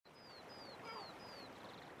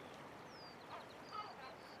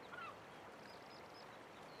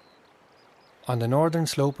On the northern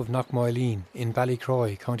slope of Knockmoyleen in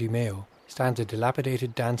Ballycroy, County Mayo, stands a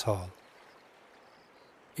dilapidated dance hall.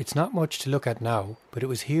 It's not much to look at now, but it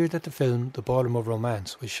was here that the film The Ballroom of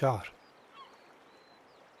Romance was shot.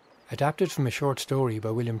 Adapted from a short story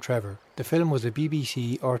by William Trevor, the film was a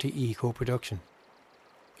BBC RTE co-production.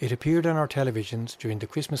 It appeared on our televisions during the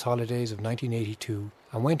Christmas holidays of 1982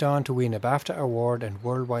 and went on to win a BAFTA award and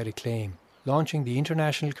worldwide acclaim, launching the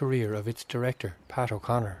international career of its director, Pat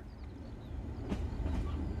O'Connor.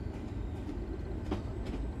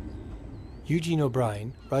 Eugene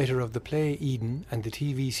O'Brien, writer of the play Eden and the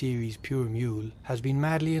TV series Pure Mule, has been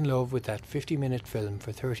madly in love with that 50-minute film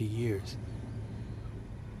for 30 years.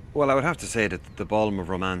 Well, I would have to say that The Ballroom of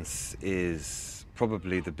Romance is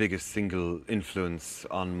probably the biggest single influence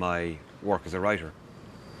on my work as a writer.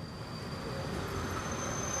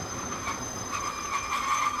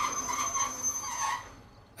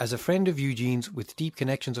 As a friend of Eugene's with deep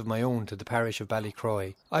connections of my own to the parish of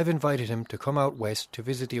Ballycroy, I've invited him to come out west to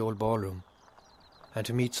visit the old ballroom and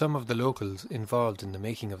to meet some of the locals involved in the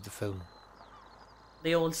making of the film.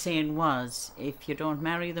 The old saying was, if you don't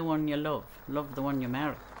marry the one you love, love the one you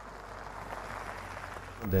marry.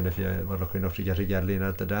 And then if you were lucky enough to get a girl in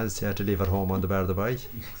at the dance, you had to leave at home on the bar of the bike,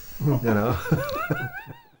 you know.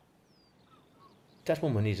 That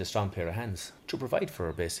woman needs a strong pair of hands to provide for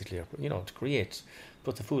her, basically, or, you know, to create,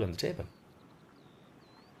 put the food on the table.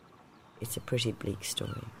 It's a pretty bleak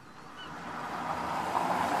story.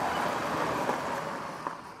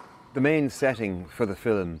 The main setting for the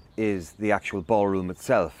film is the actual ballroom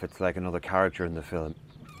itself. It's like another character in the film.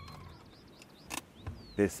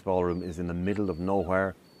 This ballroom is in the middle of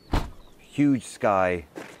nowhere. Huge sky,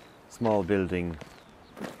 small building,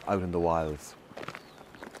 out in the wilds.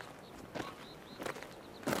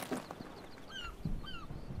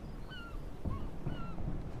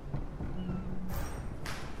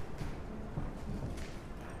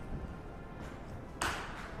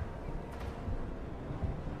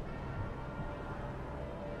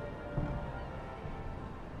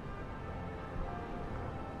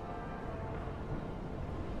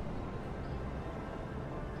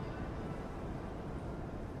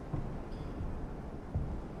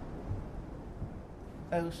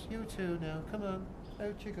 Out, you two now, come on,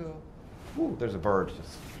 out you go. Ooh, there's a bird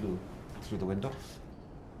just flew through the window.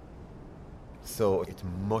 So it's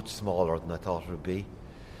much smaller than I thought it would be.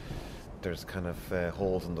 There's kind of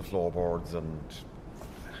holes in the floorboards and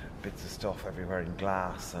bits of stuff everywhere in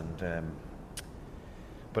glass, and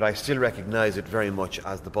but I still recognise it very much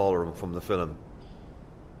as the ballroom from the film.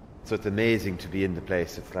 So it's amazing to be in the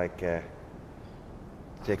place. It's like it's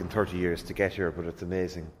taken 30 years to get here, but it's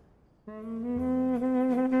amazing.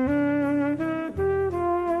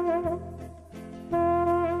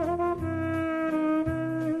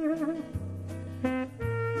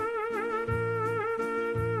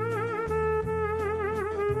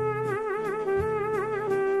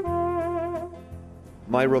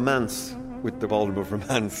 My romance with the Ballroom of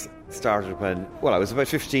Romance started when, well, I was about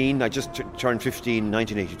 15. I just turned 15 in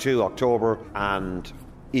 1982, October, and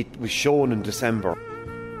it was shown in December.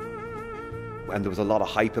 And there was a lot of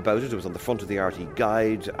hype about it. It was on the front of the RT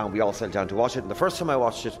Guide, and we all sat down to watch it. And the first time I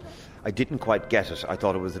watched it, I didn't quite get it. I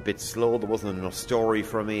thought it was a bit slow. There wasn't enough story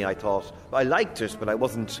for me. I thought, I liked it, but I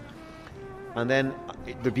wasn't. And then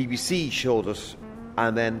the BBC showed it,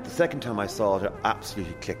 and then the second time I saw it, it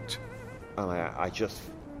absolutely clicked. And I just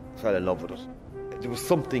fell in love with it. There was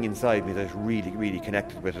something inside me that really, really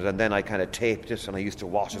connected with it. And then I kind of taped it, and I used to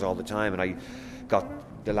watch it all the time. And I got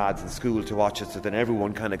the lads in school to watch it, so then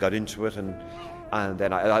everyone kind of got into it. And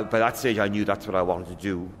then by that stage, I knew that's what I wanted to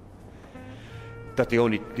do. That the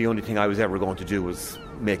only thing I was ever going to do was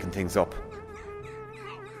making things up.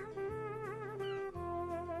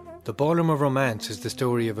 The Ballroom of Romance is the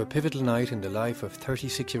story of a pivotal night in the life of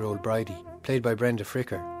 36-year-old Bridie, played by Brenda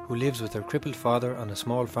Fricker, who lives with her crippled father on a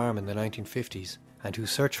small farm in the 1950s and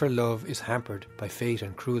whose search for love is hampered by fate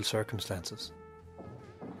and cruel circumstances.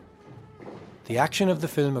 The action of the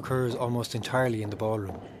film occurs almost entirely in the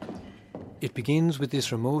ballroom. It begins with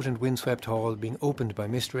this remote and windswept hall being opened by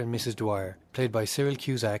Mr. and Mrs. Dwyer, played by Cyril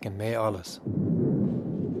Cusack and May Ollis.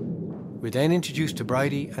 We're then introduced to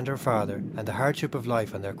Bridie and her father and the hardship of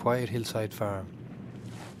life on their quiet hillside farm.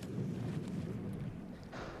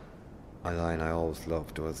 A line I always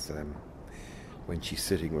loved was when she's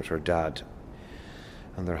sitting with her dad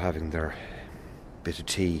and they're having their bit of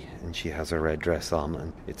tea and she has her red dress on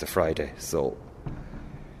and it's a Friday, so...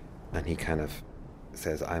 And he kind of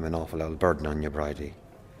says, I'm an awful old burden on you, Bridie.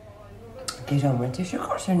 Get on with it, of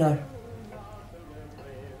course you're not.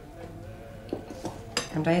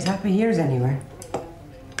 Can't I have happy years anywhere?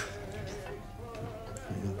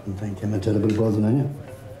 Sometimes came a terrible buzzing on you.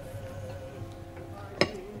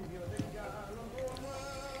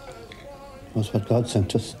 That's what God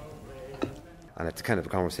sent us. And it's kind of a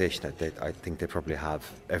conversation that I think they probably have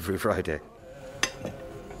every Friday.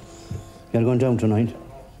 You're going down tonight?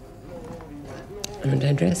 Aren't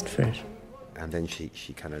I dressed for it? And then she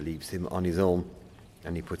kind of leaves him on his own,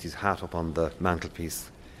 and he puts his hat up on the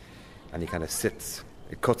mantelpiece, and he kind of sits.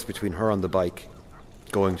 It cuts between her on the bike,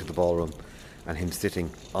 going to the ballroom, and him sitting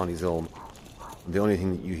on his own. And the only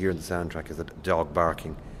thing that you hear in the soundtrack is a dog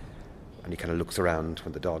barking, and he kind of looks around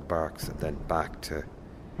when the dog barks, and then back to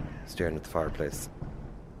staring at the fireplace.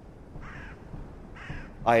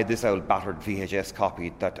 I had this old battered VHS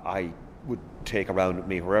copy that I would take around with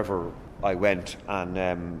me wherever I went,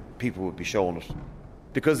 and people would be showing it.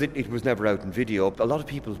 Because it was never out in video, a lot of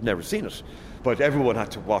people had never seen it, but everyone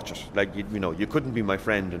had to watch it. Like, you know, you couldn't be my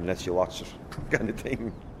friend unless you watched it, kind of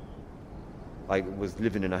thing. I was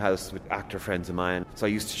living in a house with actor friends of mine, so I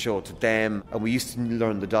used to show it to them, and we used to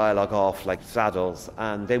learn the dialogue off like saddles,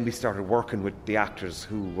 and then we started working with the actors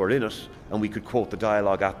who were in it, and we could quote the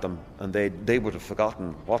dialogue at them, and they would have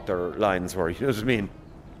forgotten what their lines were, you know what I mean?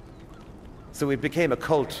 So it became a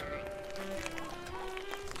cult.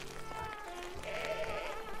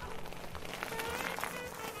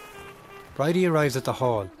 Bridie arrives at the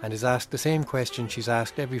hall and is asked the same question she's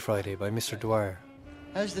asked every Friday by Mr. Dwyer.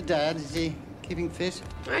 How's the dad? Is he keeping fit?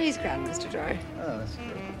 Oh, he's grand, Mr. Dwyer. Oh, that's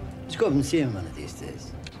good. Let's go up and see him one of these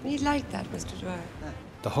days. He'd like that, Mr. Dwyer.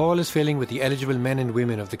 The hall is filling with the eligible men and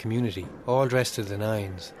women of the community, all dressed to the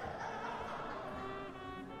nines.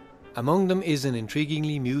 Among them is an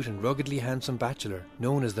intriguingly mute and ruggedly handsome bachelor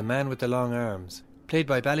known as the Man with the Long Arms, played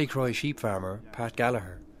by Ballycroy sheep farmer Pat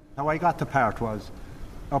Gallagher. How I got the part was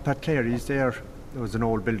up at Clary's there was an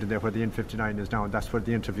old building there where the N59 is now, and that's where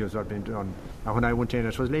the interviews were being done. And when I went in,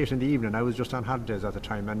 it was late in the evening. I was just on holidays at the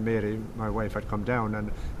time, and Mary, my wife, had come down,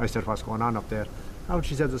 and I said, what's going on up there? And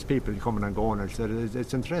she said, there's people coming and going. And she said,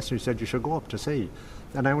 it's interesting. She said, you should go up to see.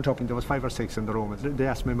 And I went up, and there was 5 or 6 in the room. They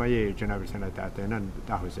asked me my age and everything like that then, and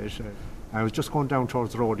that was it. I was just going down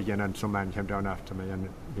towards the road again, and some man came down after me, and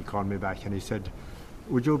he called me back, and he said,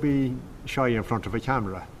 would you be shy in front of a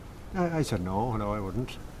camera? I said, no, I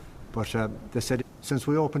wouldn't. But they said, since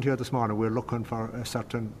we opened here this morning, we're looking for a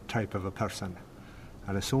certain type of a person.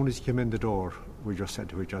 And as soon as he came in the door, we just said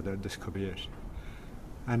to each other, this could be it.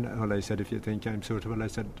 And well, I said, if you think I'm suitable, I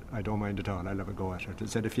said, I don't mind at all, I'll have a go at it. He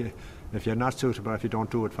said, if you're not suitable, if you don't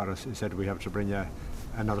do it for us, he said, we have to bring you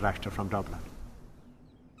another actor from Dublin.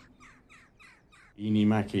 Eni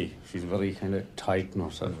Mackey, she's very kind of tight in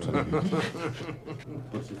herself.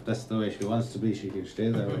 But if that's the way she wants to be, she can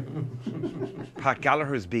stay that way. Pat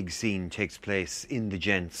Gallagher's big scene takes place in the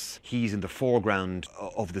Gents. He's in the foreground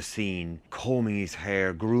of the scene, combing his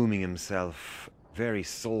hair, grooming himself, very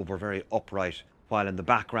sober, very upright. While in the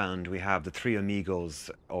background we have the 3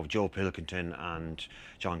 amigos of Joe Pilkington and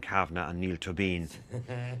John Kavanagh and Neil Tobin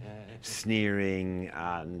sneering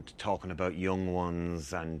and talking about young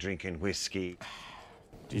ones and drinking whiskey.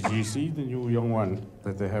 Did you see the new young one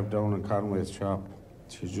that they have down in Conway's shop?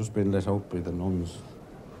 She's just been let out by the nuns.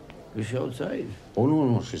 Is she outside? Oh,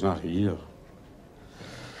 no, she's not here.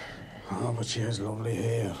 Oh, but she has lovely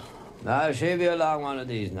hair. Nah, she'll be along one of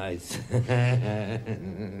these nights.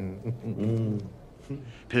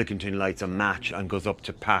 Pilkington lights a match and goes up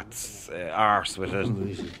to Pat's arse with it.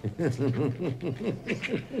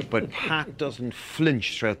 But Pat doesn't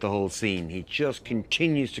flinch throughout the whole scene. He just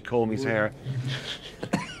continues to comb his hair.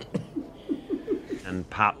 And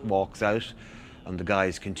Pat walks out, and the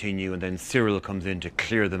guys continue, and then Cyril comes in to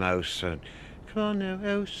clear them out. And, come on now,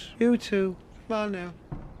 out. You two, come on now.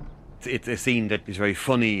 It's a scene that is very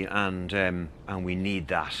funny, and we need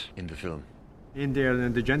that in the film. In there,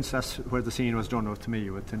 in the Gents, that's where the scene was done with me,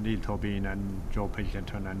 with Neil Tobin and Joe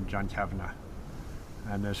Pilkington and John Kavanagh.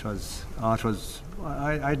 And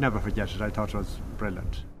I'd never forget it. I thought it was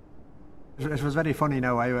brilliant. It was very funny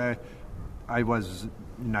now. I wasn't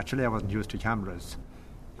used to cameras.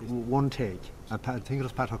 One take, and I think it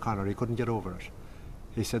was Pat O'Connor, he couldn't get over it.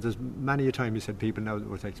 He said there's many a time, he said, people now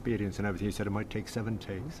with experience and everything, he said it might take 7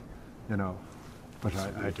 takes, you know. But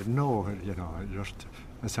I didn't know, you know,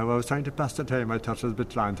 so I was trying to pass the time. I thought it was a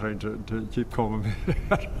bit long trying to keep combing.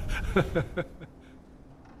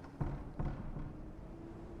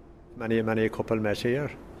 Many a couple met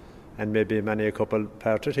here, and maybe many a couple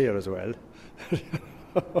parted here as well.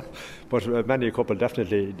 But many a couple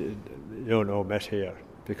definitely, met here.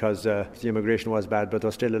 Because the immigration was bad, but there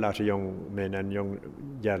was still a lot of young men and young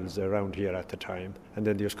girls around here at the time, and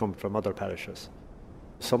then they just come from other parishes.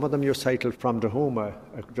 Some of them you cycled from the home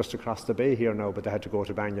just across the bay here now, but they had to go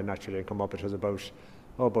to Bangor naturally and come up. It was about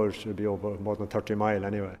it'd be over more than 30 mile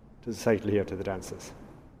anyway to cycle here to the dances.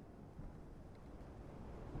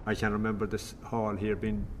 I can remember this hall here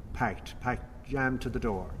being packed, jammed to the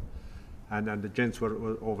door. And the gents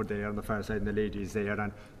were over there on the far side and the ladies there.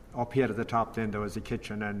 And up here at the top then there was a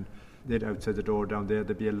kitchen, and they'd outside the door down there,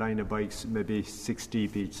 there'd be a line of bikes, maybe 6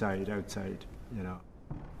 deep each side outside, you know.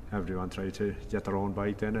 Everyone tried to get their own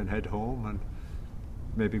bike then and head home and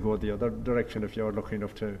maybe go the other direction if you're lucky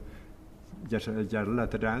enough to get a girl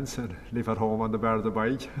at the dance and leave her home on the bar of the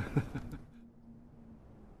bike.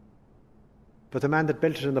 But the man that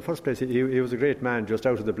built it in the first place, he was a great man just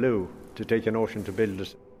out of the blue to take a notion to build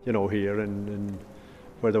it, you know, here and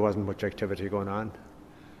where there wasn't much activity going on.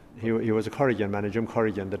 He was a Corrigan man, a Jim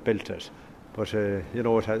Corrigan, that built it. But, you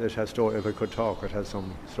know, it has story, if it could talk, it has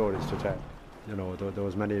some stories to tell. You know, there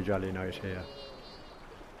was many a jolly night here.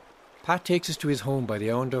 Pat takes us to his home by the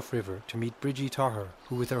Owenduff River to meet Bridgie Toher,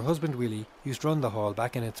 who with her husband Willie used to run the hall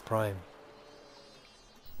back in its prime.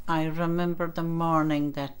 I remember the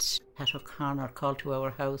morning that Pat O'Connor called to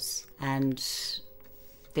our house and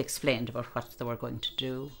they explained about what they were going to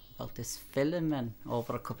do, about this film, and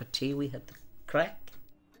over a cup of tea we had the crack.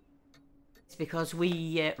 It's because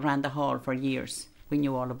we ran the hall for years. We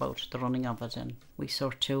knew all about the running of it, and we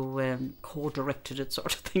sort of co-directed it,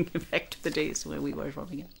 sort of thing, back to the days when we were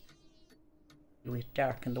running it. We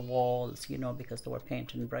darkened the walls, you know, because they were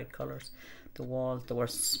painted in bright colours. The walls, there were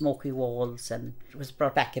smoky walls, and it was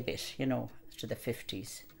brought back a bit, you know, to the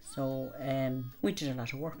 50s. So we did a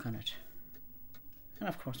lot of work on it. And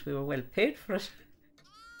of course we were well paid for it.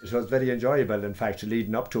 It was very enjoyable, in fact,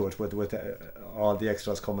 leading up to it with all the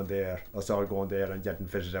extras coming there, us all going there and getting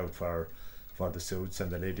fitted out for the suits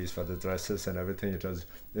and the ladies for the dresses and everything. It was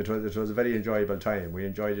a very enjoyable time. We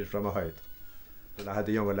enjoyed it from a height. And I had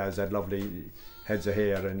the younger lads that had lovely heads of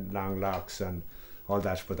hair and long locks and all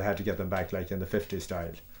that, but they had to get them back like in the 50s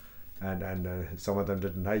style. And some of them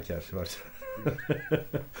didn't like it, but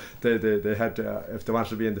they had to, if they wanted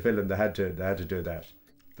to be in the film, they had to do that.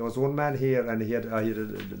 There was one man here, and he had a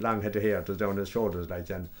long head of hair. It was down his shoulders,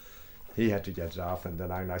 like, and he had to get it off. And the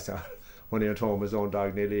long locks, when he went home, his own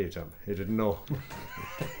dog nearly ate him. He didn't know.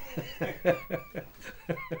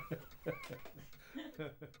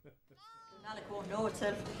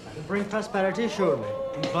 Bring prosperity, surely.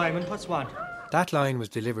 Employment, what's wanted? That line was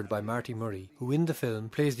delivered by Marty Murray, who in the film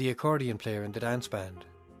plays the accordion player in the dance band.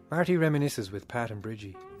 Marty reminisces with Pat and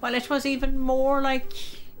Bridgie. Well, it was even more like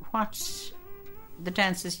what the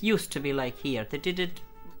dances used to be like here. They did it,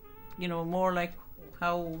 you know, more like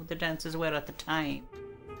how the dances were at the time.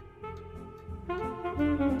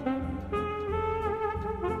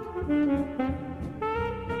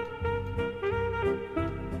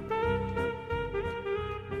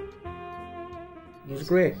 There was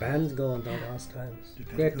great bands going down those times.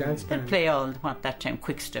 Great dance bands. They'd play all, what, that time,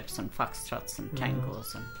 quick steps and foxtrots and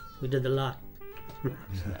tangos. And we did a lot.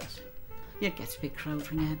 You'd get a big crowd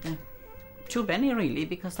when you had them. Too many, really,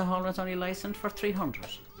 because the hall was only licensed for 300.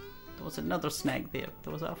 There was another snag there.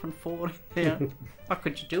 There was often 4 there. What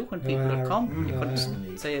could you do when people would come? You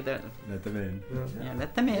couldn't say that. Let them in. Yeah,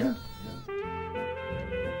 let them in. Yeah.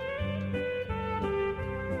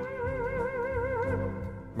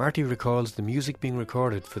 Marty recalls the music being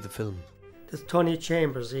recorded for the film. There's Tony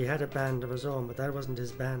Chambers. He had a band of his own, but that wasn't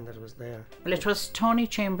his band that was there. Well, it was Tony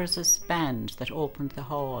Chambers' band that opened the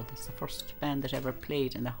hall. That's the first band that ever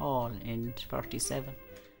played in the hall in 47.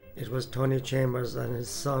 It was Tony Chambers and his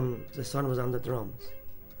son. The son was on the drums.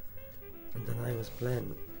 And then I was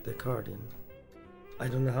playing the accordion. I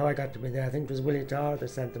don't know how I got to be there. I think it was Willie Tower that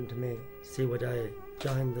sent them to me. See, would I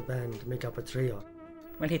join the band to make up a trio?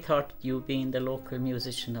 Well, he thought you being the local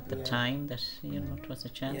musician at the time that, you know, it was a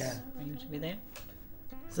chance for you to be there.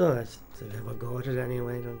 So I said, have a go at it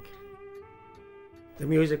anyway. The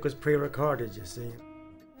music was pre-recorded, you see.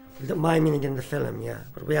 My meaning in the film, yeah,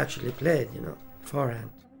 but we actually played, you know,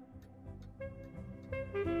 beforehand.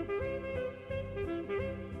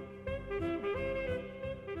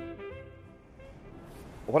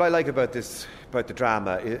 What I like about the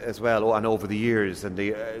drama as well, and over the years, and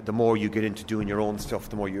the more you get into doing your own stuff,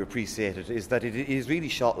 the more you appreciate it, is that it is really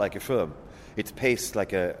shot like a film. It's paced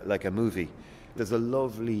like a movie. There's a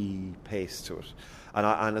lovely pace to it,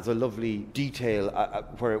 and there's a lovely detail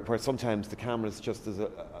where sometimes the camera's just as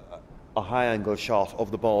a high-angle shot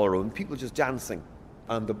of the ballroom, people just dancing,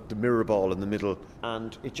 and the mirror ball in the middle,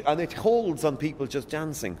 and it holds on people just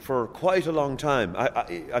dancing for quite a long time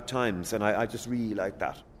at times, and I just really like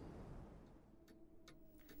that.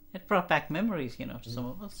 It brought back memories, you know, to some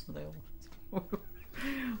of us.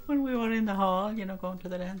 when we were in the hall, you know, going to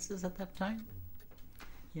the dances at that time.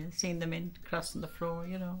 Yeah, seeing them in crossing the floor,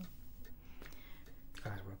 you know.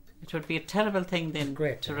 It would be a terrible thing then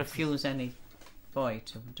to refuse any boy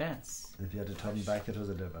to dance. If you had to turn back, it was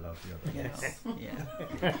a devil out the other. Yes, yeah.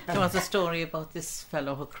 There was a story about this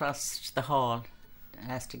fellow who crossed the hall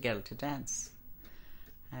and asked a girl to dance,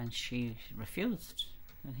 and she refused.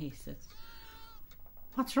 And he said,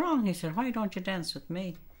 "What's wrong?" He said, "Why don't you dance with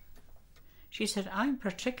me?" She said, "I'm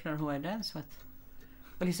particular who I dance with."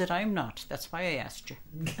 Well, he said, "I'm not. That's why I asked you."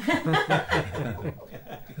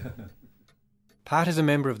 Pat is a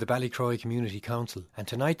member of the Ballycroy Community Council, and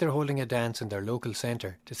tonight they're holding a dance in their local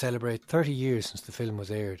centre to celebrate 30 years since the film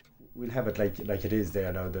was aired. We'll have it like it is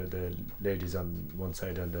there now, the ladies on one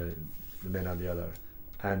side and the men on the other,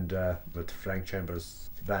 and with Frank Chambers'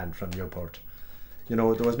 band from Newport. You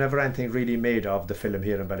know, there was never anything really made of the film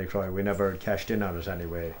here in Ballycroy. We never cashed in on it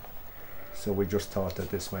anyway. So we just thought that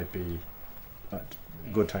this might be a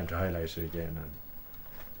good time to highlight it again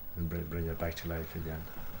and bring it back to life again.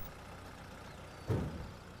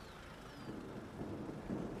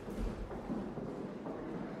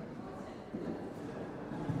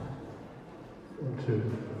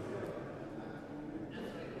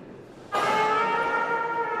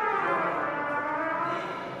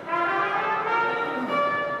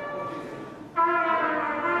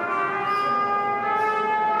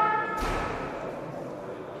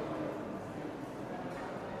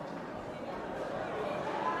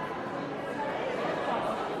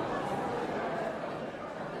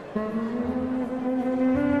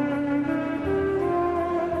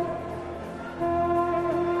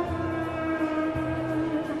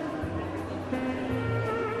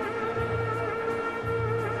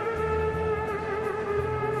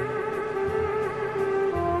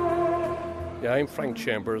 Yeah, I'm Frank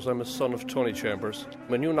Chambers. I'm a son of Tony Chambers.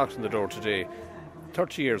 When you knocked on the door today,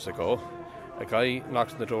 30 years ago, a guy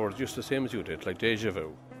knocked on the door just the same as you did, like Deja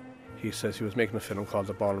Vu. He says he was making a film called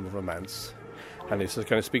The Ballroom of Romance. And he says,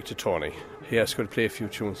 "Can I speak to Tony?" He asked her to play a few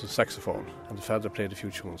tunes on saxophone. And the father played a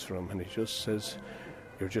few tunes for him. And he just says,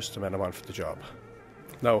 "You're just the man I want for the job."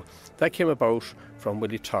 Now, that came about from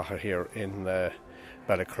Willie Taher here in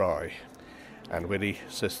Ballycroy. And Willie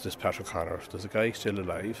says to this Pat O'Connor, "There's a guy still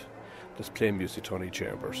alive that's playing music, Tony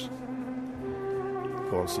Chambers.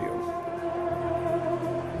 Go and see him."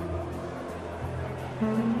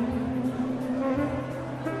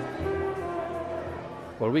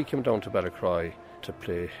 Well, we came down to Ballycroy to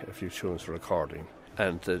play a few tunes for recording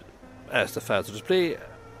and asked the father to play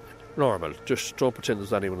normal, just don't pretend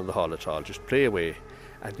there's anyone in the hall at all, just play away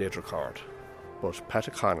and they'd record. But Pat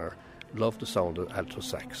O'Connor loved the sound of alto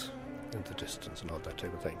sax in the distance and all that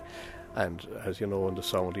type of thing. And as you know, in the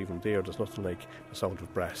sound even there's nothing like the sound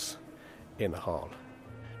of brass in a hall.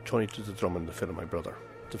 Tony did the drum in the film My Brother.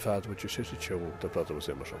 The father would just hit a tune, the brother was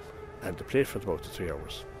in with him. And they played for about 3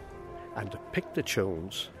 hours. And they picked the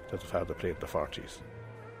tunes that the father played in the 40s.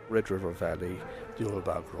 Red River Valley, The Old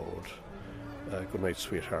Bog Road, Goodnight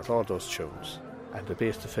Sweetheart, all those tunes. And they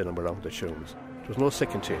based the film around the tunes. There was no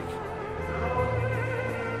second take.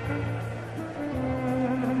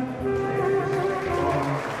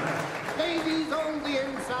 Ladies on the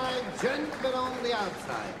inside, gentlemen on the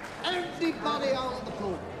outside. Everybody on the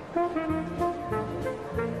floor.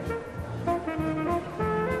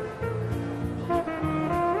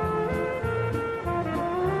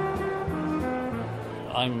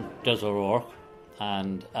 I'm Des O'Rourke,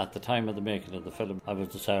 and at the time of the making of the film, I was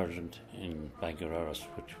the sergeant in Bangor-Erris,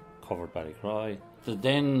 which covered Ballycroy. The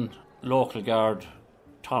then local guard,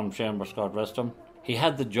 Tom Chambers, God rest him, he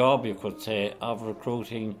had the job, you could say, of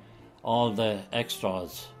recruiting all the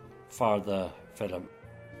extras for the film.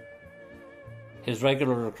 His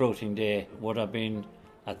regular recruiting day would have been,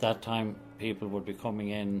 at that time, people would be coming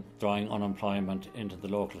in, drawing unemployment into the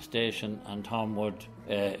local station, and Tom would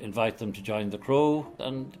invite them to join the crew.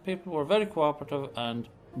 And the people were very cooperative, and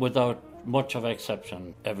without much of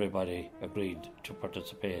exception, everybody agreed to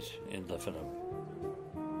participate in the film.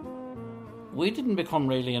 We didn't become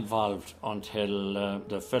really involved until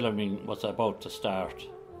the filming was about to start.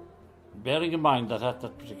 Bearing in mind that at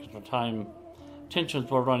that particular time, tensions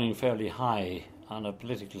were running fairly high on a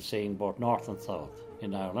political scene, both north and south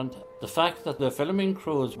in Ireland. The fact that the filming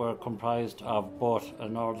crews were comprised of both a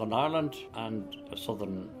Northern Ireland and a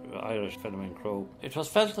Southern Irish filming crew, it was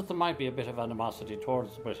felt that there might be a bit of animosity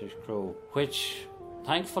towards the British crew, which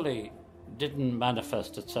thankfully didn't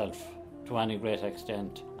manifest itself to any great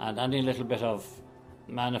extent, and any little bit of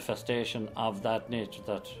manifestation of that nature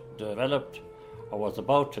that developed or was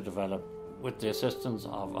about to develop with the assistance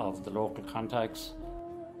of the local contacts,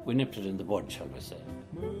 we nipped it in the bud, shall we say.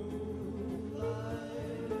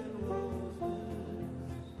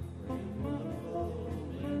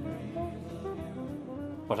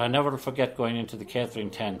 But I never forget going into the catering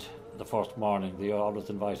tent the first morning. They always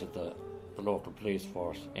invited the local police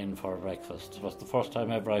force in for breakfast. It was the first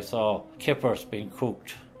time ever I saw kippers being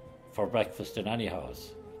cooked for breakfast in any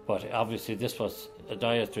house. But obviously this was a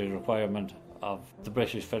dietary requirement of the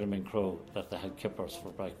British filming crew that they had kippers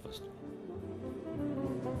for breakfast.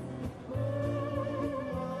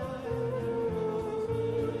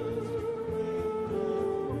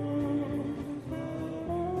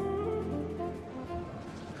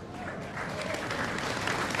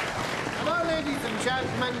 Now, ladies and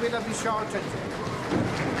gentlemen, we'll be shortened.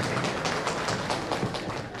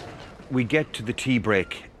 We get to the tea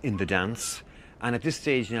break in the dance, and at this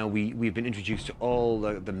stage now we've been introduced to all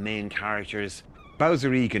the main characters.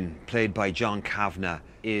 Bowser Egan, played by John Kavanagh,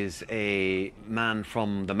 is a man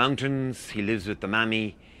from the mountains. He lives with the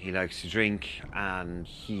mammy, he likes to drink, and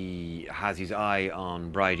he has his eye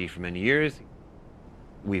on Bridie for many years.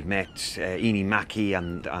 We've met Enid Mackey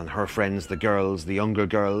and her friends, the girls, the younger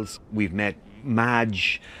girls. We've met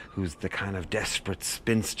Madge, who's the kind of desperate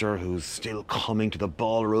spinster who's still coming to the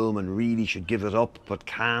ballroom and really should give it up but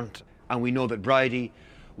can't. And we know that Bridie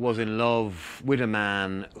was in love with a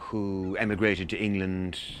man who emigrated to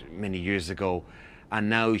England many years ago, and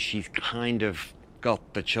now she's kind of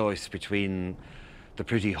got the choice between the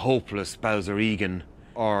pretty hopeless Bowser Egan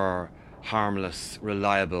or harmless,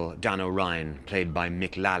 reliable Dan O'Ryan, played by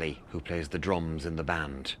Mick Lally, who plays the drums in the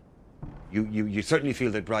band. You certainly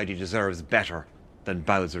feel that Bridie deserves better than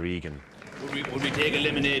Bowser Egan. Would we take a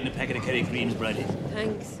lemonade and a packet of Kerry Creams, Bridie?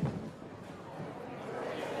 Thanks.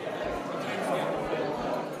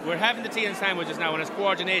 We're having the tea and sandwiches now, and it's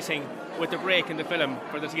coordinating with the break in the film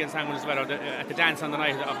for the tea and sandwiches as well, at the dance on the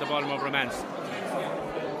night of the Ballroom of Romance.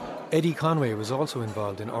 Eddie Conway was also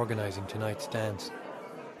involved in organising tonight's dance.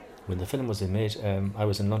 When the film was made, I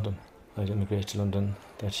was in London. I'd immigrated to London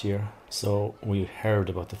that year, so we heard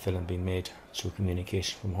about the film being made through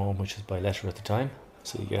communication from home, which was by letter at the time.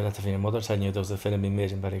 So you get a letter from your mother telling you there was a film being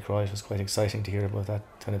made in Ballycroy. It was quite exciting to hear about that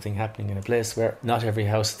kind of thing happening in a place where not every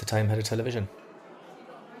house at the time had a television.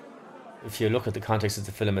 If you look at the context of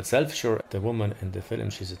the film itself, sure, the woman in the film,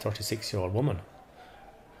 she's a 36-year-old woman.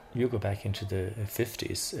 You go back into the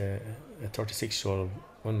 50s, a 36-year-old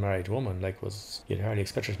unmarried woman, you'd hardly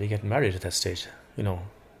expect her to be getting married at that stage. You know,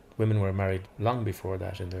 women were married long before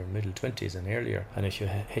that, in their middle 20s and earlier. And if you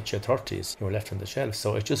hit your 30s, you were left on the shelf.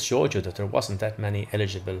 So it just showed you that there wasn't that many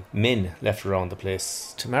eligible men left around the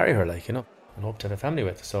place to marry her, and hope to have a family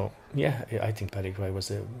with. So, yeah, I think Ballycroy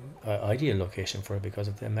was an ideal location for it because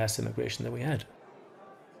of the mass immigration that we had.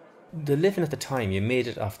 The living at the time, you made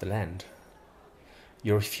it off the land.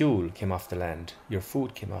 Your fuel came off the land. Your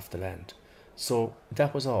food came off the land. So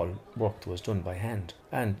that was all work that was done by hand.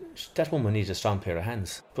 And that woman needed a strong pair of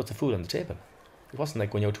hands, put the food on the table. It wasn't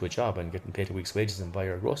like going out to a job and getting paid a week's wages and buy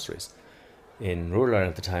your groceries. In rural Ireland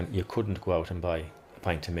at the time, you couldn't go out and buy a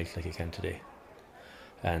pint of milk like you can today.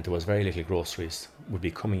 And there was very little groceries would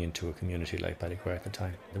be coming into a community like Ballycroy at the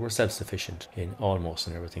time. They were self-sufficient in almost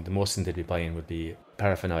and everything. The most thing they'd be buying would be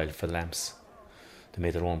paraffin oil for the lamps. They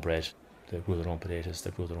made their own bread, they grew their own potatoes,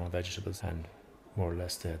 they grew their own vegetables, and more or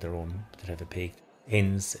less they'd have a pig,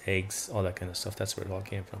 hens, eggs, all that kind of stuff. That's where it all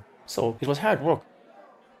came from. So it was hard work.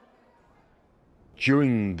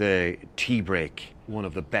 During the tea break, one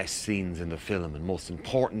of the best scenes in the film and most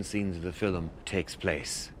important scenes of the film takes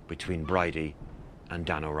place between Bridie and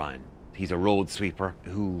Dan O'Ryan. He's a road sweeper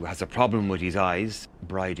who has a problem with his eyes.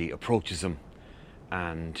 Bridie approaches him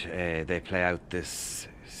and they play out this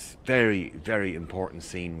very, very important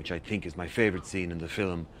scene, which I think is my favourite scene in the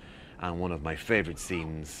film and one of my favourite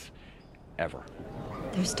scenes ever.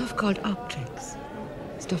 There's stuff called Optrex.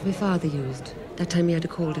 Stuff my father used. That time he had a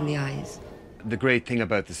cold in the eyes. The great thing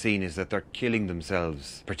about the scene is that they're killing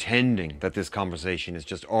themselves, pretending that this conversation is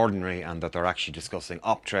just ordinary and that they're actually discussing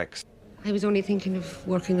Optrex. I was only thinking of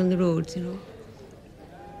working on the roads, you know.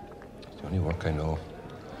 It's the only work I know.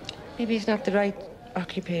 Maybe it's not the right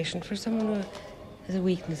occupation for someone who has a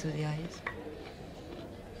weakness of the eyes.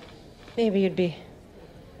 Maybe you'd be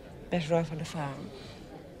better off on a farm.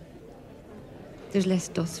 There's less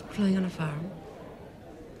dust flying on a farm.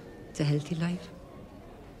 It's a healthy life.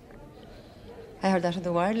 I heard that on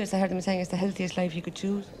the wireless. I heard them saying it's the healthiest life you could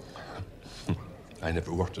choose. I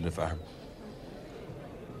never worked on a farm.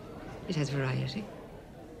 It has variety.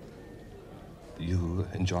 You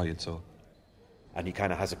enjoy it so. And he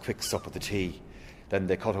kind of has a quick sup of the tea. Then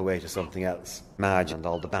they cut away to something else. Madge and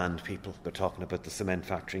all the band people, they're talking about the cement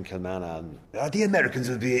factory in Kilmanagh and the Americans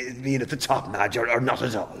will be in at the top, Madge, or not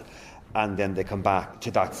at all. And then they come back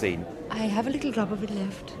to that scene. I have a little drop of it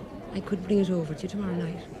left. I could bring it over to you tomorrow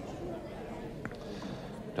night.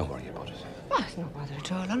 Don't worry about it. Oh, it's no bother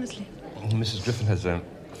at all, honestly. Mrs. Griffin has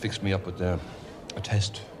fixed me up with a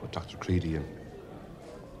test with Dr. Creedy.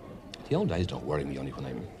 The old eyes don't worry me only when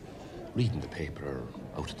I'm reading the paper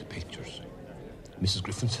or out at the pictures. Mrs.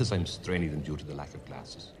 Griffin says I'm straining them due to the lack of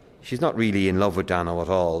glasses. She's not really in love with Dano at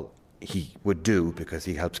all. He would do, because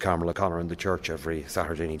he helps Carmel O'Connor in the church every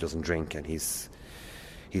Saturday and he doesn't drink and he's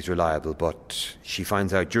reliable. But she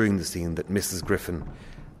finds out during the scene that Mrs. Griffin,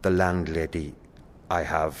 the landlady I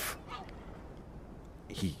have,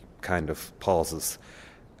 he kind of pauses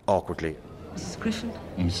awkwardly. Mrs. Griffin?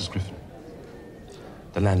 Mrs. Griffin.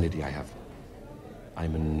 The landlady I have.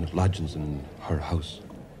 I'm in lodgings in her house.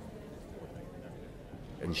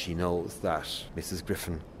 And she knows that Mrs.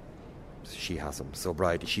 Griffin, she has him. So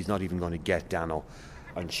Bridie, she's not even going to get Dano.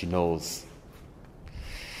 And she knows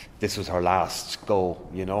this was her last go,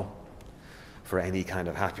 you know, for any kind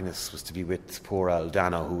of happiness, was to be with poor old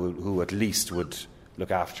Dano, who at least would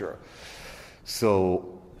look after her.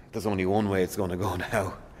 So there's only one way it's going to go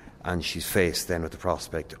now. And she's faced then with the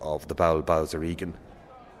prospect of the Bowel Bowser Egan.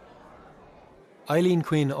 Eileen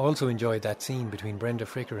Quinn also enjoyed that scene between Brenda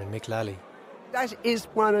Fricker and Mick Lally. That is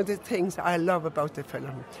one of the things I love about the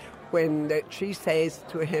film. When she says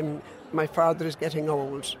to him, my father is getting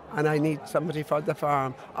old and I need somebody for the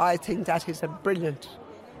farm. I think that is a brilliant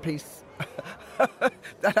piece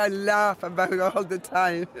that I laugh about all the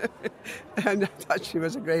time. And I thought she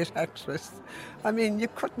was a great actress. I mean, you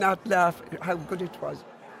could not laugh how good it was.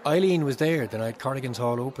 Eileen was there the night Corrigan's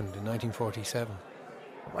Hall opened in 1947.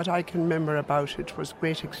 What I can remember about it was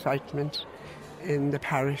great excitement in the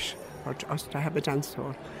parish for us to have a dance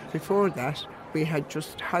hall. Before that, we had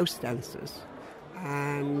just house dances,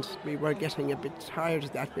 and we were getting a bit tired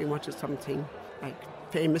of that. We wanted something like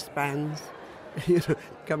famous bands,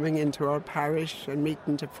 coming into our parish and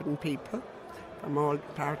meeting different people from all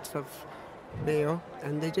parts of Mayo,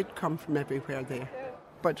 and they did come from everywhere there.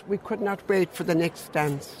 But we could not wait for the next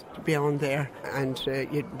dance to be on there, and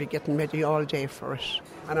you'd be getting ready all day for it.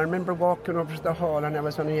 And I remember walking over to the hall, and I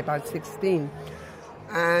was only about 16,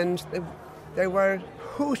 and they were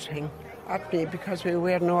hooting at me because we were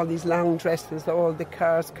wearing all these long dresses, all the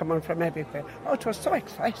cars coming from everywhere. Oh, it was so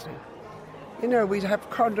exciting. You know, we'd have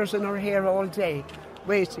curlers in our hair all day,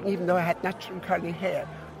 waiting, even though I had natural curly hair.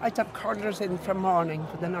 I'd have curlers in from morning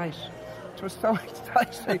to the night. It was so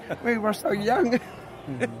exciting. We were so young.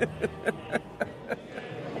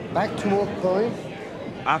 Back to Moorcoin.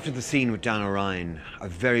 After the scene with Dan O'Ryan, a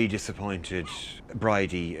very disappointed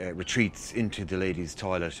Bridie retreats into the ladies'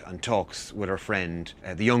 toilet and talks with her friend,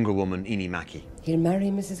 the younger woman, Enid Mackey. He'll marry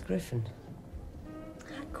Mrs. Griffin.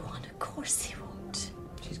 Go on, of course he won't.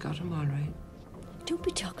 She's got him all right. Don't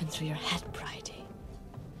be talking through your head, Bridie.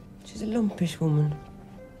 She's a lumpish woman.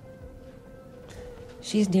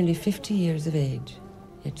 She's nearly 50 years of age,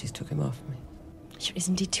 yet she's took him off me. Sure,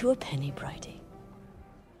 isn't he to a penny, Bridie?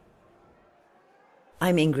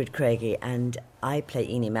 I'm Ingrid Craigie, and I play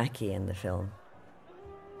Enid Mackey in the film.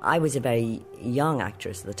 I was a very young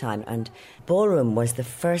actress at the time, and Ballroom was the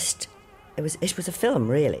first... It was a film,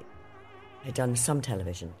 really. I'd done some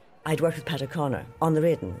television. I'd worked with Pat O'Connor on The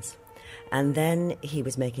Riddens, and then he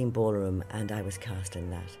was making Ballroom, and I was cast in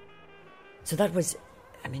that. So that was,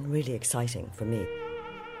 really exciting for me.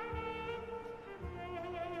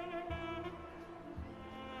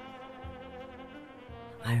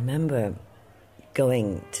 I remember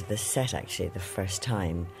going to the set, actually, the first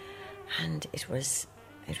time, and it was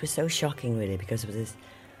so shocking, really, because it was this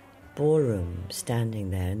ballroom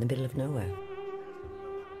standing there in the middle of nowhere.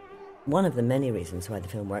 One of the many reasons why the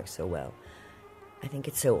film works so well, I think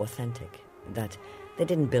it's so authentic, that they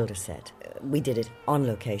didn't build a set. We did it on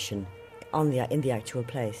location, in the actual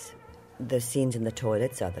place. The scenes in the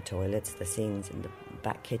toilets are the toilets, the scenes in the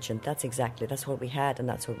back kitchen, that's what we had, and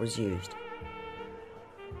that's what was used.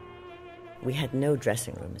 We had no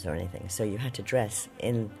dressing rooms or anything, so you had to dress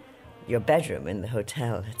in your bedroom in the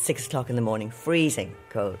hotel at 6 o'clock in the morning, freezing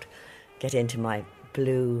cold. Get into my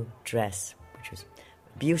blue dress, which was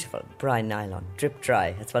beautiful, brine nylon, drip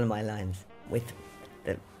dry, that's one of my lines, with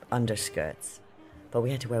the underskirts. But we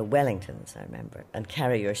had to wear Wellingtons, I remember, and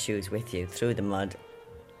carry your shoes with you through the mud,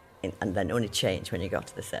 and then only change when you got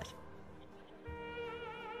to the set.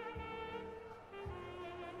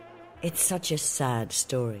 It's such a sad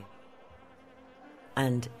story.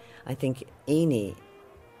 And I think Enid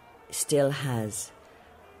still has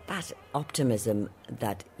that optimism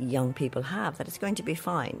that young people have, that it's going to be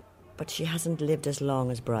fine. But she hasn't lived as long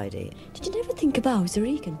as Bridie. Did you never think about Sir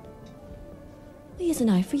Egan? He has an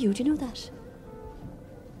eye for you, do you know that?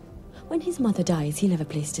 When his mother dies, he'll have a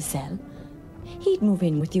place to sell. He'd move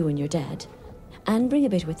in with you and your dad. And bring a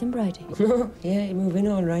bit with him, Bridie. Yeah, you move in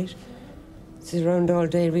all right. Sits around all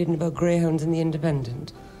day reading about greyhounds in the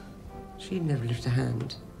Independent. She'd never lift a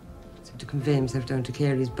hand, except to convey himself down to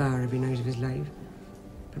Carey's bar every night of his life.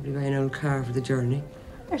 Probably buy an old car for the journey.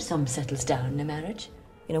 There's some settles down in a marriage.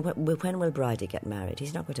 You know, when will Bridie get married?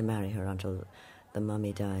 He's not going to marry her until the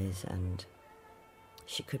mummy dies, and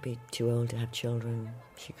she could be too old to have children.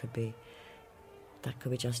 That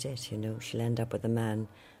could be just it, you know. She'll end up with a man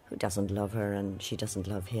who doesn't love her and she doesn't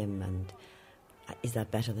love him, and is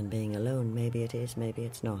that better than being alone? Maybe it is, maybe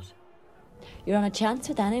it's not. You're on a chance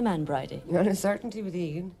with any man, Bridie. You're on a certainty with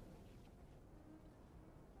Egan.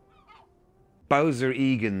 Bowser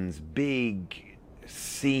Egan's big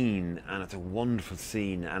scene, and it's a wonderful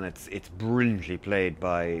scene, and it's brilliantly played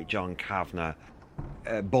by John Kavanagh.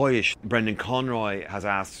 Boyish, Brendan Conroy has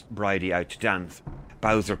asked Bridie out to dance.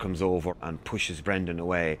 Bowser comes over and pushes Brendan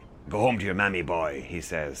away. "Go home to your mammy, boy," he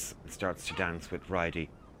says, and starts to dance with Bridie.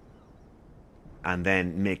 And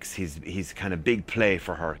then makes his kind of big play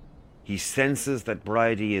for her. He senses that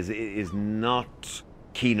Bridie is not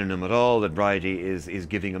keen on him at all, that Bridie is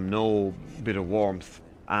giving him no bit of warmth,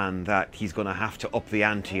 and that he's going to have to up the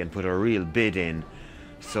ante and put a real bid in.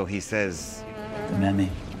 So he says, "The mammy,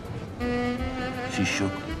 she's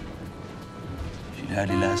shook. She'd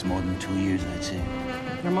hardly last more than 2 years, I'd say."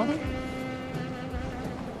 Your mother?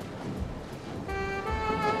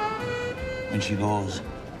 When she goes,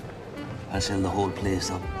 I'll sell the whole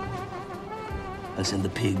place up. I'll sell the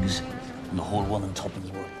pigs and the whole 1 and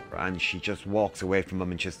tuppence worth. And she just walks away from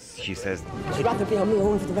him and she says, I'd rather be on my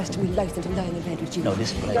own for the rest of my life than to lie in the bed with you. No,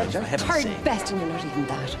 listen, you're Bridie, for heaven's third sake. best and you're not even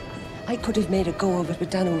that. I could have made a go of it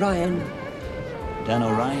with Dan O'Ryan. Dan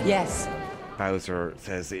O'Ryan? Yes. Bowser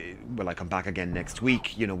says, "Will I come back again next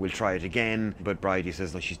week? You know, we'll try it again." But Bridie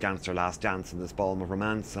says, "No, she's danced her last dance in this Ballroom of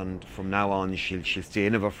Romance, and from now on she'll stay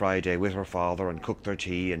in of a Friday with her father and cook their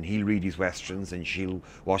tea, and he'll read his westerns, and she'll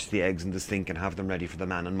wash the eggs in the sink and have them ready for the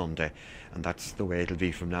man on Monday, and that's the way it'll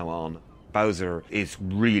be from now on." Bowser is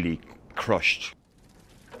really crushed.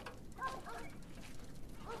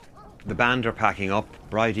 The band are packing up.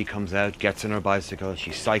 Bridie comes out, gets on her bicycle,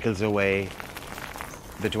 she cycles away.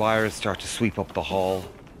 The Dwyers start to sweep up the hall,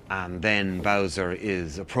 and then Bowser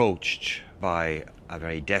is approached by a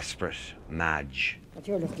very desperate Madge. But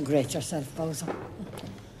you're looking great yourself, Bowser.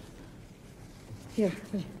 Here,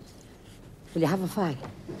 will you have a fag?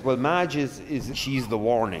 Well, Madge she's the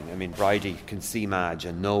warning. I mean, Bridie can see Madge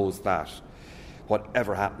and knows that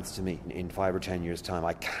whatever happens to me in 5 or 10 years' time,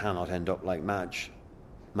 I cannot end up like Madge.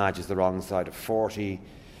 Madge is the wrong side of 40.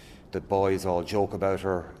 The boys all joke about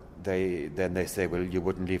her. Then they say, "Well, you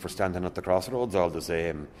wouldn't leave her standing at the crossroads all the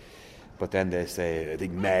same." But then they say, "I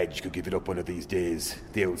think Madge could give it up one of these days.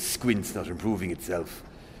 The old squint's not improving itself."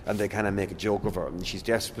 And they kind of make a joke of her. And she's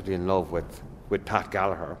desperately in love with Pat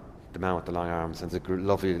Gallagher, the man with the long arms. And there's a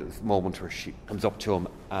lovely moment where she comes up to him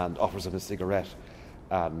and offers him a cigarette.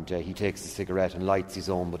 And he takes the cigarette and lights his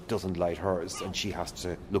own, but doesn't light hers. And she has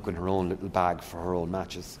to look in her own little bag for her own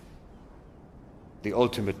matches. The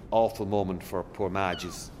ultimate awful moment for poor Madge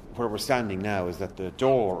is where we're standing now, is at the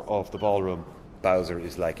door of the ballroom. Bowser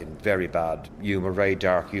is like in very bad humour, very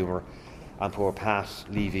dark humour, and poor Pat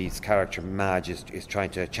Levy's character Madge is trying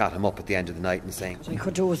to chat him up at the end of the night and saying, You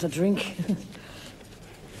could do with a drink.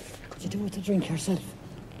 Could you do with a drink yourself?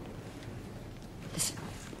 Listen,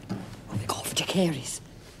 when we go over to Carey's,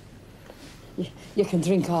 you can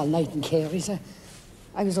drink all night in Carey's.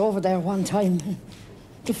 I was over there one time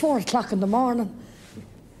till 4 o'clock in the morning.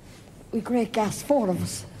 We great gas, 4 of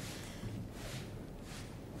us.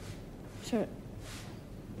 Sure.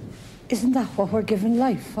 Isn't that what we're given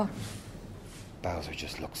life for? Bowser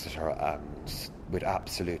just looks at her and with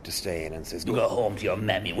absolute disdain and says, "You go home to your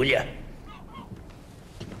mammy, will you?"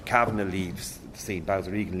 Kavanagh leaves the scene,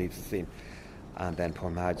 Bowser Egan leaves the scene, and then poor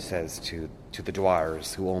Madge says to the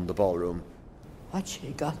Dwyers, who own the ballroom, What's she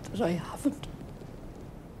got that I haven't?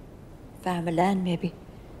 Farm of land, maybe.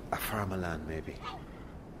 A farm of land, maybe.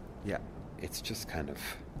 Yeah, it's just kind of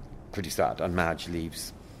pretty sad, and Madge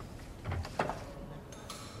leaves.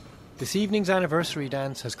 This evening's anniversary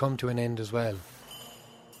dance has come to an end as well.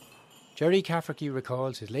 Jerry Cafferty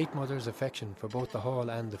recalls his late mother's affection for both the hall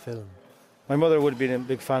and the film. My mother would have been a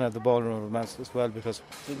big fan of the Ballroom of Romance as well, because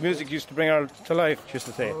the music used to bring her to life, she used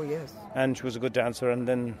to say. Oh, yes. And she was a good dancer, and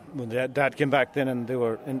then when Dad came back then and they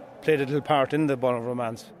played a little part in the Ballroom of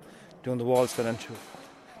Romance, doing the waltz then, and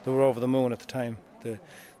they were over the moon at the time. The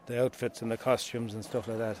outfits and the costumes and stuff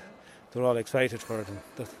like that. They were all excited for it,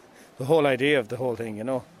 and the whole idea of the whole thing, you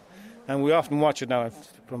know. And we often watch it now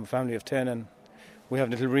from a family of 10, and we have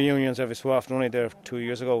little reunions every so often. Only there 2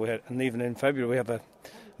 years ago we had, and even in February we have a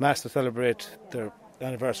mass to celebrate their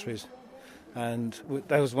anniversaries. And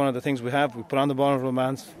that was one of the things we have. We put on the Ball of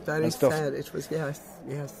Romance Very and stuff. sad. It was,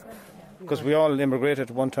 yes. Because we all immigrated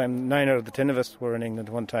at one time. 9 out of the 10 of us were in England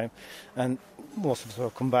at one time. And most of us will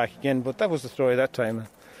come back again. But that was the story that time.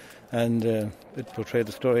 And it portrayed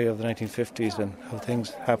the story of the 1950s and how things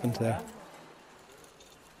happened there.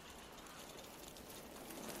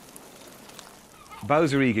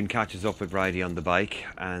 Bowser Egan catches up with Bridie on the bike,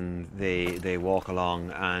 and they walk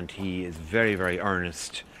along, and he is very, very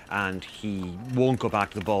earnest, and he won't go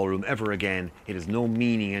back to the ballroom ever again. It has no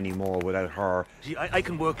meaning anymore without her. See, I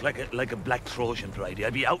can work like a black Trojan, Bridie.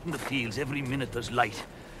 I'd be out in the fields every minute there's light,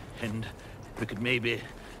 and I could maybe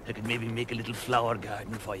make a little flower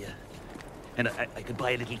garden for you, and I could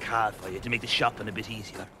buy a little car for you to make the shopping a bit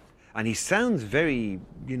easier. And he sounds very,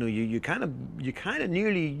 you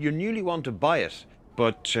nearly want to buy it.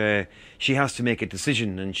 But she has to make a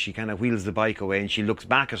decision, and she kind of wheels the bike away, and she looks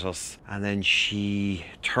back at us, and then she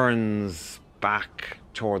turns back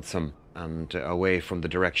towards him and away from the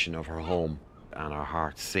direction of her home. And our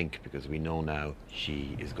hearts sink because we know now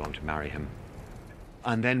she is going to marry him.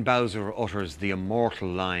 And then Bowser utters the immortal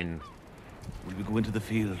line, "Will we go into the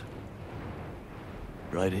field,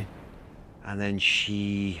 Bridie?" And then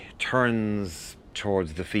she turns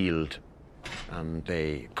towards the field, and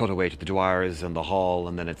they cut away to the Dwyers and the hall,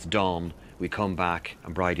 and then it's dawn. We come back,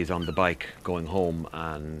 and Bridie's on the bike going home,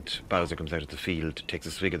 and Bowser comes out of the field, takes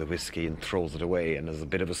a swig of the whiskey and throws it away, and there's a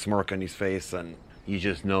bit of a smirk on his face, and you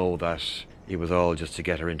just know that it was all just to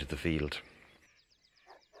get her into the field.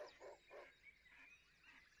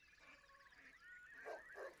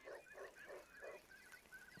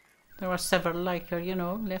 There were several like her,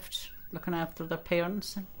 left looking after their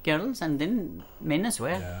parents and girls, and then men as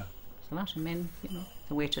well. Yeah. There's a lot of men,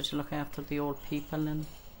 they waited to look after the old people, and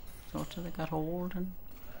sort of they got old and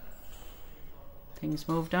things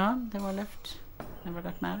moved on. They were left, never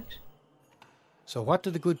got married. So what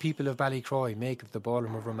did the good people of Ballycroy make of the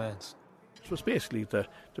Ballroom of Romance? It was basically the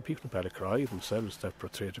people of Ballycroy themselves that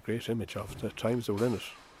portrayed a great image of the times they were in it.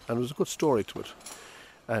 And it was a good story to it,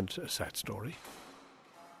 and a sad story.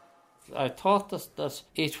 I thought that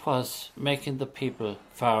it was making the people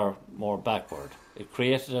far more backward. It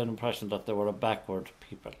created an impression that they were a backward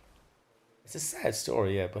people. It's a sad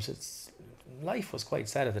story, yeah, but life was quite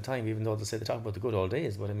sad at the time, even though they talk about the good old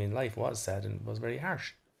days, but I mean, life was sad and was very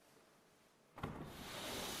harsh.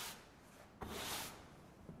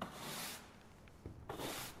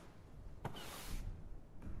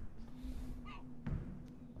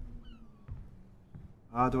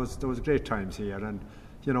 There was great times here, and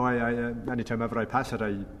I anytime ever I pass it,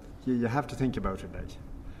 you have to think about it, like,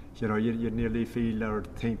 you nearly feel or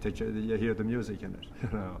think that you hear the music in it,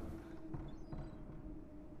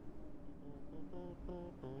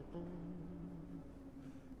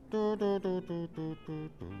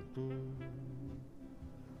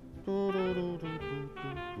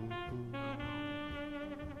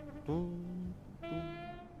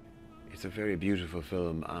 It's a very beautiful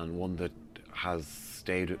film, and one that has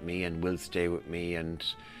stayed with me and will stay with me, and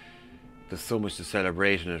there's so much to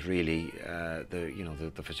celebrate in it, really.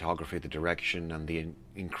 The photography, the direction, and the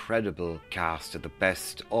incredible cast of the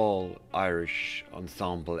best all Irish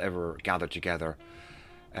ensemble ever gathered together,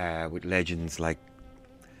 with legends like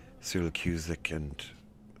Cyril Cusack and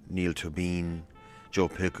Neil Tobin, Joe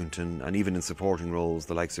Pilkington, and even in supporting roles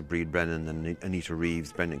the likes of Breed Brennan and Anita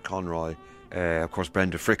Reeves, Brendan Conroy, of course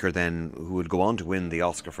Brenda Fricker then, who would go on to win the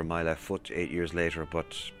Oscar for My Left Foot 8 years later,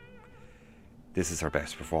 but this is her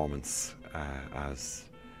best performance as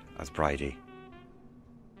Bridie.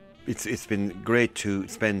 It's been great to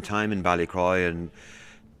spend time in Ballycroy and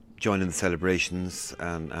join in the celebrations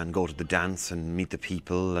and go to the dance and meet the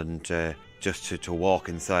people, and just to walk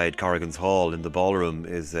inside Corrigan's Hall in the ballroom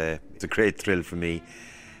is it's a great thrill for me,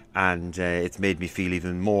 and it's made me feel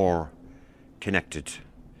even more connected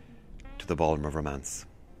to the Ballroom of Romance.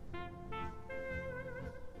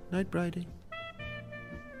 Night, Bridie.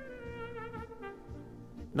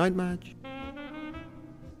 Night, Madge.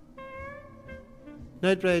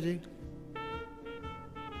 Night, Bridie.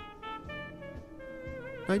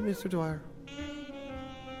 Night, Mr. Dwyer.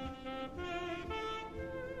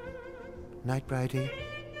 Night, Bridie.